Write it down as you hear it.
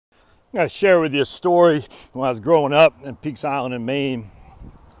I'm going to share with you a story when I was growing up in Peaks Island in Maine.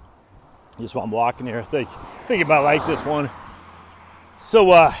 Just while I'm walking here, thinking about like this one.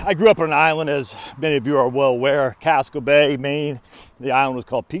 So I grew up on an island, as many of you are well aware, Casco Bay, Maine. The island was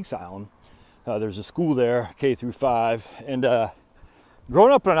called Peaks Island. There's a school there, K through 5. And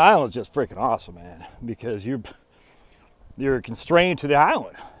growing up on an island is just freaking awesome, man, because you're constrained to the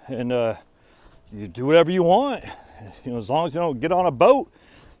island. And you do whatever you want. You know, as long as you don't get on a boat,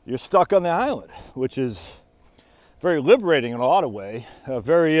 you're stuck on the island, which is very liberating in a lot of ways,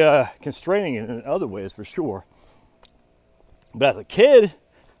 very constraining in other ways for sure. But as a kid,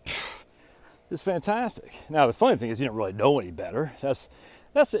 it's fantastic. Now the funny thing is you don't really know any better. That's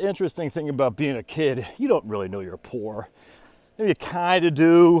the interesting thing about being a kid. You don't really know you're poor. Maybe you kind of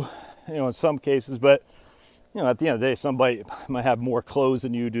do, you know, in some cases, but you know, at the end of the day, somebody might have more clothes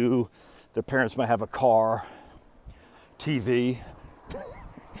than you do. Their parents might have a car, TV,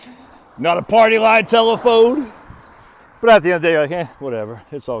 not a party line telephone. But at the end of the day, you're like, whatever,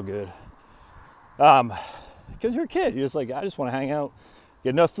 it's all good. Because you're a kid, you're just like, I just want to hang out,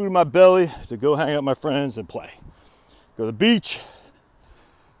 get enough food in my belly to go hang out with my friends and play. Go to the beach,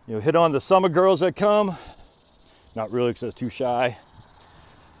 you know, hit on the summer girls that come. Not really, because I was too shy.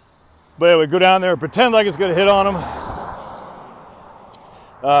 But anyway, go down there and pretend like it's going to hit on them.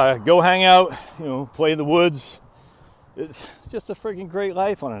 Go hang out, you know, play in the woods. It's just a freaking great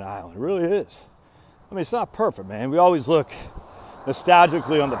life on an island. It really is. I mean, it's not perfect, man. We always look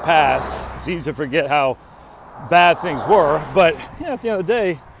nostalgically on the past. It's easy to forget how bad things were. But you know, at the end of the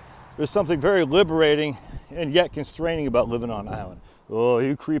day, there's something very liberating and yet constraining about living on an island. Oh,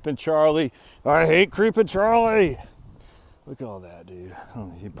 you creeping Charlie. I hate creeping Charlie. Look at all that, dude.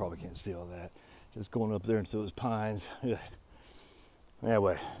 You probably can't see all that. Just going up there into those pines. Yeah.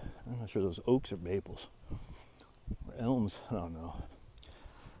 Anyway, I'm not sure those oaks or maples. Or elms, I don't know.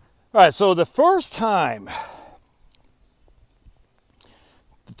 All right, so the first time,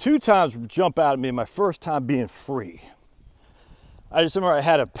 the two times jump out at me, my first time being free. I just remember I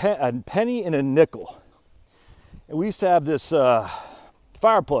had a penny and a nickel. And we used to have this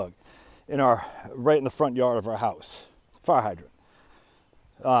fire plug right in the front yard of our house, fire hydrant.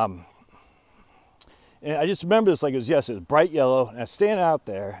 And I just remember this like it was yesterday. It was bright yellow, and I was standing out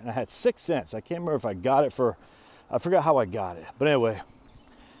there, and I had 6 cents. I can't remember if I got it I forgot how I got it. But anyway,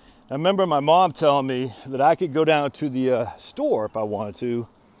 I remember my mom telling me that I could go down to the store if I wanted to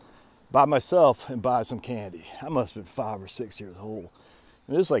by myself and buy some candy. I must have been 5 or 6 years old.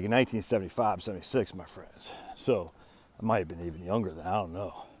 And this is like in 1975, 76, my friends. So I might have been even younger than I don't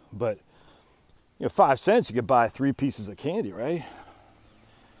know. But you know, 5 cents, you could buy 3 pieces of candy, right?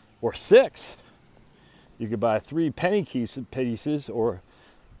 Or 6. You could buy 3 penny pieces, or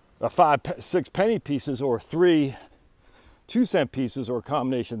 6 penny pieces, or 3 2-cent pieces, or a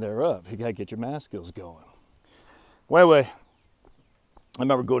combination thereof. You gotta get your math skills going. Well, anyway, I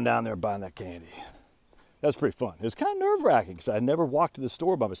remember going down there and buying that candy. That's pretty fun. It was kind of nerve-wracking because I never walked to the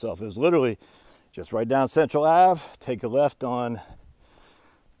store by myself. It was literally just right down Central Ave, take a left on,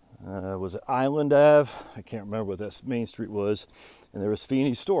 was it Island Ave? I can't remember what this Main Street was. And there was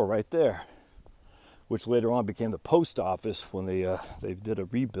Feeney's store right there, which later on became the post office when they did a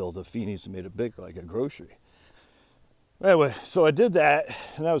rebuild of Feeney's and made it bigger, like a grocery. Anyway, so I did that,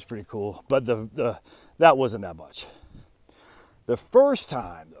 and that was pretty cool, but that wasn't that much. The first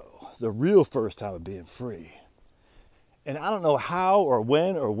time, though, the real first time of being free, and I don't know how or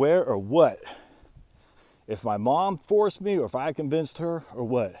when or where or what, if my mom forced me or if I convinced her or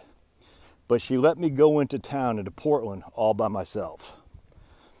what, but she let me go into town, into Portland, all by myself.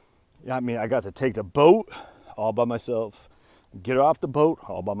 I mean, I got to take the boat all by myself, get off the boat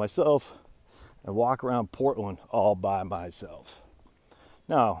all by myself, and walk around Portland all by myself.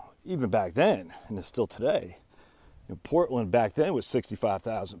 Now, even back then, and it's still today, in Portland back then was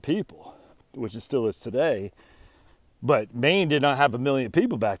 65,000 people, which it still is today. But Maine did not have 1 million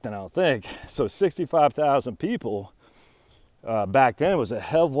people back then, I don't think. So 65,000 people back then was a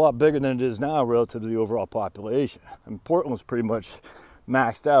hell of a lot bigger than it is now relative to the overall population. And Portland was pretty much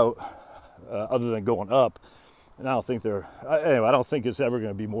maxed out, other than going up. And I don't think anyway, I don't think it's ever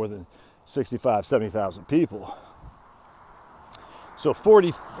going to be more than 65, 70,000 people. So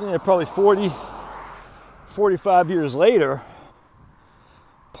probably 40, 45 years later,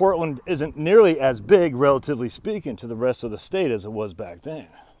 Portland isn't nearly as big, relatively speaking, to the rest of the state as it was back then.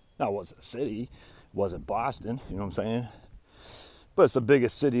 Now, it wasn't a city, it wasn't Boston, you know what I'm saying? But it's the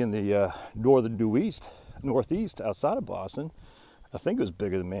biggest city in the northeast outside of Boston. I think it was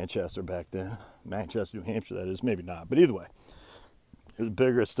bigger than Manchester back then. Manchester, New Hampshire, that is. Maybe not. But either way, it was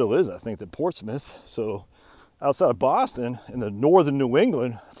bigger. It still is, I think, than Portsmouth. So outside of Boston in the northern New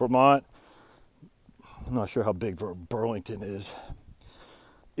England, Vermont. I'm not sure how big Burlington is.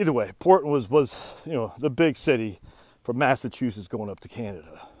 Either way, Portland was you know, the big city from Massachusetts going up to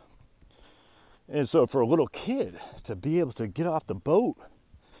Canada. And so for a little kid to be able to get off the boat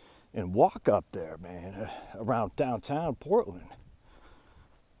and walk up there, man, around downtown Portland.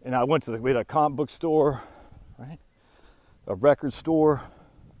 And I went to we had a comic book store, right? A record store.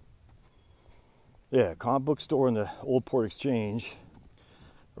 Yeah, comic book store in the Old Port Exchange.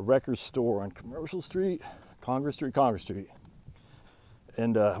 A record store on Commercial Street, Congress Street.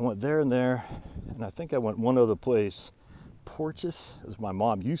 And I went there and there, and I think I went one other place. Porches, as my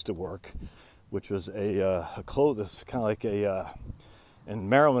mom used to work, which was a clothes, kind of like in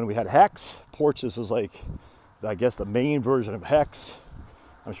Maryland we had Hex. Porches was like, I guess, the Maine version of Hex.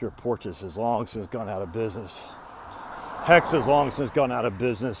 I'm sure Porches has long since gone out of business. Hex has long since gone out of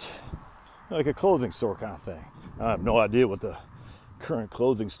business. Like a clothing store kind of thing. I have no idea what the current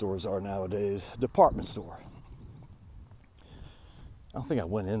clothing stores are nowadays. Department store. I don't think I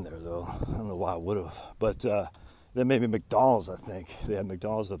went in there though. I don't know why I would have. But then maybe McDonald's, I think. They had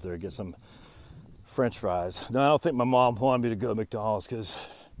McDonald's up there to get some French fries. No, I don't think my mom wanted me to go to McDonald's because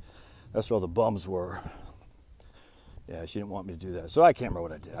that's where all the bums were. Yeah, she didn't want me to do that. So I can't remember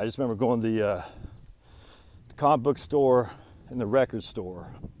what I did. I just remember going to the comic book store and the record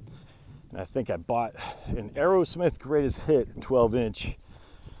store. And I think I bought an Aerosmith Greatest Hit 12-inch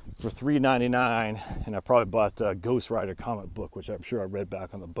for $3.99, and I probably bought a Ghost Rider comic book, which I'm sure I read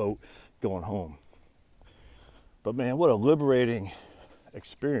back on the boat going home. But man, what a liberating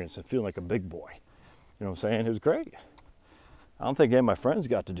experience and feeling like a big boy. You know what I'm saying? It was great. I don't think any of my friends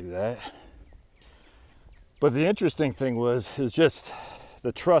got to do that. But the interesting thing was just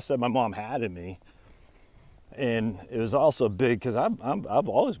the trust that my mom had in me. And it was also big because I've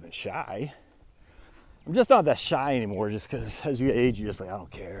always been shy. I'm just not that shy anymore, just because as you age, you're just like, I don't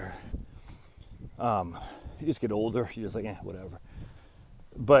care. You just get older, you're just like, whatever.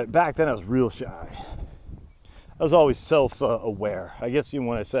 But back then I was real shy. I was always self-aware. I guess even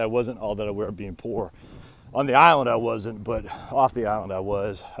when I say I wasn't all that aware of being poor. On the island I wasn't, but off the island I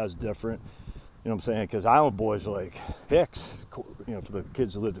was different. You know what I'm saying? Because island boys are like hicks, you know, for the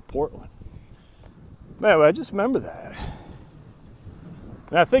kids who lived in Portland. Anyway, I just remember that.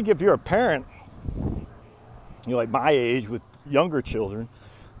 And I think if you're a parent, you know, like my age with younger children,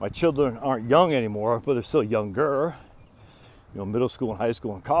 my children aren't young anymore, but they're still younger, you know, middle school and high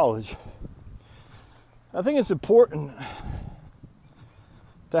school and college. I think it's important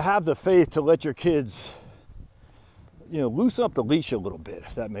to have the faith to let your kids, you know, loosen up the leash a little bit,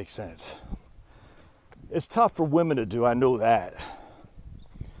 if that makes sense. It's tough for women to do, I know that.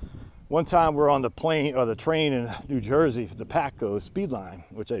 One time we're on the plane or the train in New Jersey, the PATCO speed line,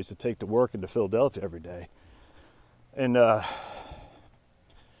 which I used to take to work into Philadelphia every day. And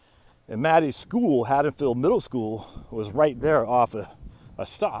Maddie's school, Haddonfield Middle School, was right there off a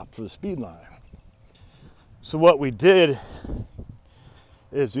stop for the speed line. So what we did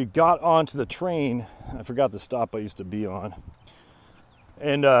is we got onto the train. I forgot the stop I used to be on.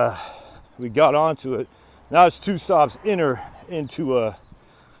 And we got onto it. Now it's 2 stops into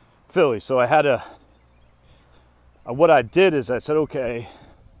Philly. So I had what I did is I said, okay,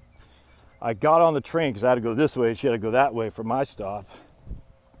 I got on the train because I had to go this way. She had to go that way for my stop.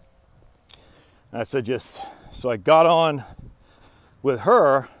 And I said, so I got on with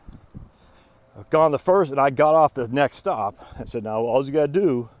her, I got on the first, and I got off the next stop. I said, now all you got to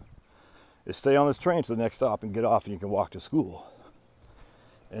do is stay on this train to the next stop and get off and you can walk to school.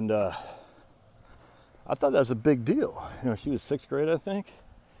 And I thought that was a big deal. You know, she was 6th grade, I think.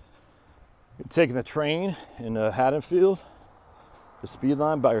 Taking the train in Haddonfield, the speed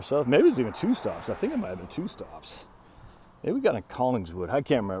line by herself. Maybe it was even 2 stops. I think it might have been 2 stops. Maybe we got in Collingswood. I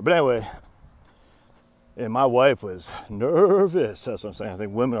can't remember. But anyway, and my wife was nervous. That's what I'm saying. I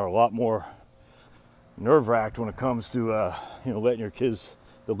think women are a lot more nerve-wracked when it comes to, you know, letting your kids,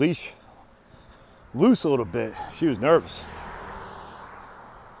 the leash loose a little bit. She was nervous.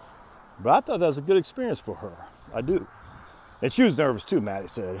 But I thought that was a good experience for her. I do. And she was nervous too, Maddie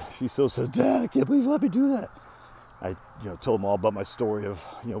said. She still says, Dad, I can't believe you let me do that. I, you know, told them all about my story of,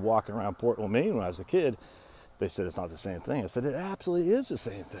 you know, walking around Portland, Maine when I was a kid. They said it's not the same thing. I said, it absolutely is the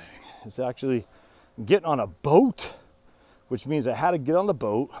same thing. It's actually getting on a boat, which means I had to get on the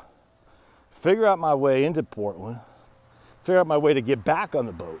boat, figure out my way into Portland, figure out my way to get back on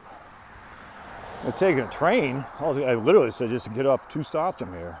the boat. And taking a train, I literally said just to get off 2 stops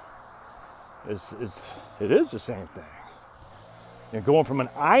from here. It is the same thing. And going from an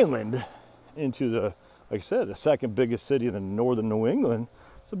island into the, like I said, the 2nd biggest city in the northern New England,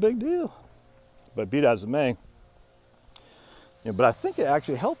 it's a big deal. But be that as it may, But I think it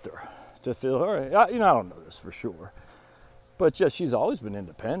actually helped her to feel, all right, I don't know this for sure, but just she's always been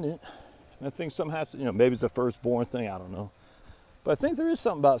independent. And I think some has to, maybe it's the firstborn thing, I don't know. But I think there is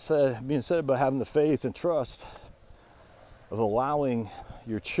something about being said about having the faith and trust of allowing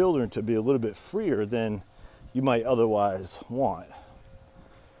your children to be a little bit freer than you might otherwise want.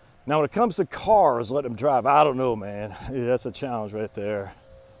 Now, when it comes to cars, let them drive. I don't know, man. Yeah, that's a challenge right there.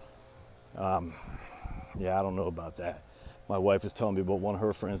 Yeah, I don't know about that. My wife was telling me about one of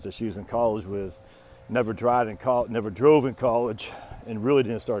her friends that she was in college with, never drove in college, and really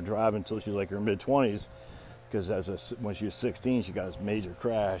didn't start driving until she was like her mid-20s, because when she was 16, she got this major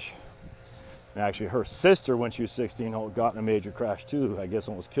crash. And actually, her sister, when she was 16, got in a major crash too. I guess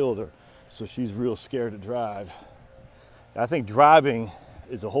almost killed her. So she's real scared to drive. I think driving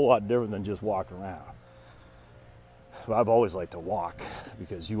is a whole lot different than just walking around. I've always liked to walk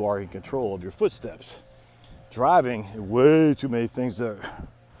because you are in control of your footsteps. Driving, way too many things that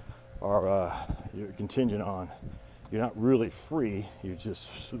are you're contingent on. You're not really free. You're just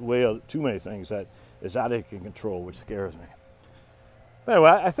too many things that is out of control, which scares me. But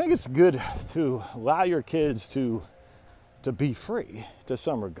anyway, I think it's good to allow your kids to be free to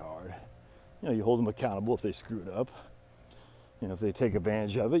some regard. You hold them accountable if they screw it up. If they take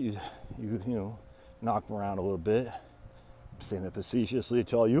advantage of it, you knock them around a little bit. I'm saying that facetiously,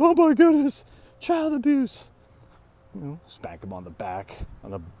 tell you, oh my goodness, child abuse. Spank them on the back,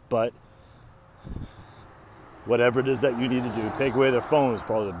 on the butt. Whatever it is that you need to do. Take away their phone is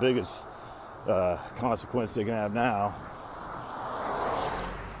probably the biggest consequence they can have now.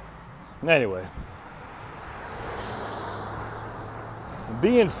 Anyway,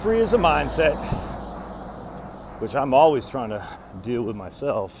 being free is a mindset, which I'm always trying to deal with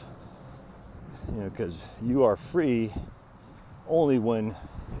myself, because you are free only when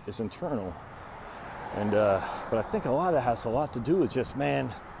it's internal. And but I think a lot of that has a lot to do with just,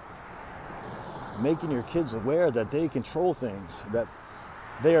 making your kids aware that they control things, that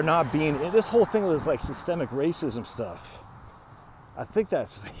they are not being, this whole thing was like systemic racism stuff. I think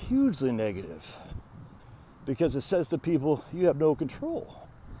that's hugely negative because it says to people, you have no control.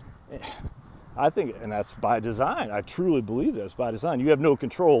 I think, and that's by design. I truly believe that's by design. You have no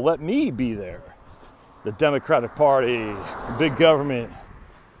control. Let me be there. The Democratic Party, big government,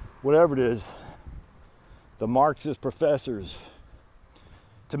 whatever it is, the Marxist professors,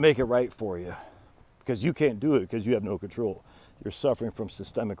 to make it right for you. Because you can't do it because you have no control. You're suffering from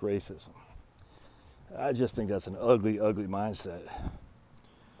systemic racism. I just think that's an ugly, ugly mindset.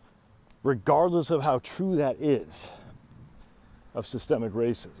 Regardless of how true that is, of systemic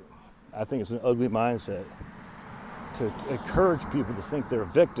racism, I think it's an ugly mindset to encourage people to think they're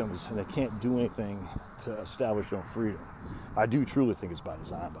victims and they can't do anything to establish their own freedom. I do truly think it's by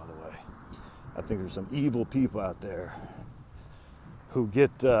design, by the way. I think there's some evil people out there who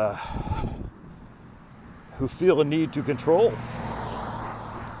who feel a need to control.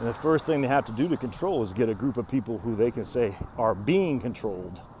 And the first thing they have to do to control is get a group of people who they can say are being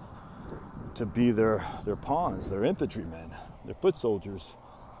controlled to be their pawns, their infantrymen, their foot soldiers,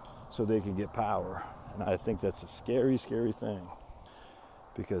 so they can get power. And I think that's a scary, scary thing.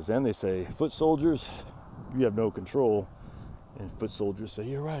 Because then they say, foot soldiers, you have no control. And foot soldiers say,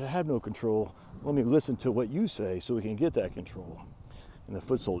 you're right, I have no control. Let me listen to what you say so we can get that control. And the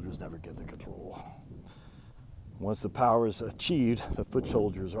foot soldiers never get the control. Once the power is achieved, the foot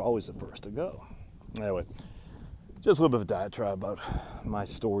soldiers are always the first to go. Anyway, just a little bit of a diatribe about my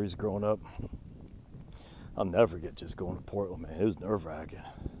stories growing up. I'll never forget just going to Portland, man. It was nerve-wracking.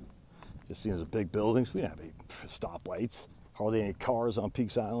 Just seeing those big buildings. We didn't have any stoplights, hardly any cars on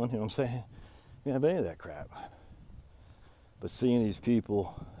Peaks Island, you know what I'm saying? We didn't have any of that crap. But seeing these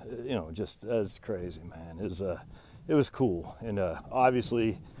people, just as crazy, man. It was cool. And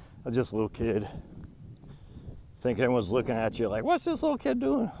obviously, I was just a little kid, thinking everyone's looking at you like, what's this little kid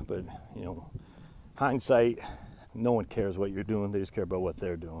doing? But, hindsight, no one cares what you're doing. They just care about what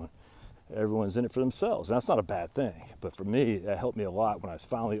they're doing. Everyone's in it for themselves. And that's not a bad thing. But for me, that helped me a lot when I was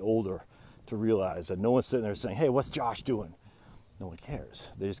finally older to realize that no one's sitting there saying, hey, what's Josh doing? No one cares.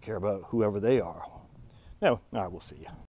 They just care about whoever they are. Anyway, all right, we'll see you.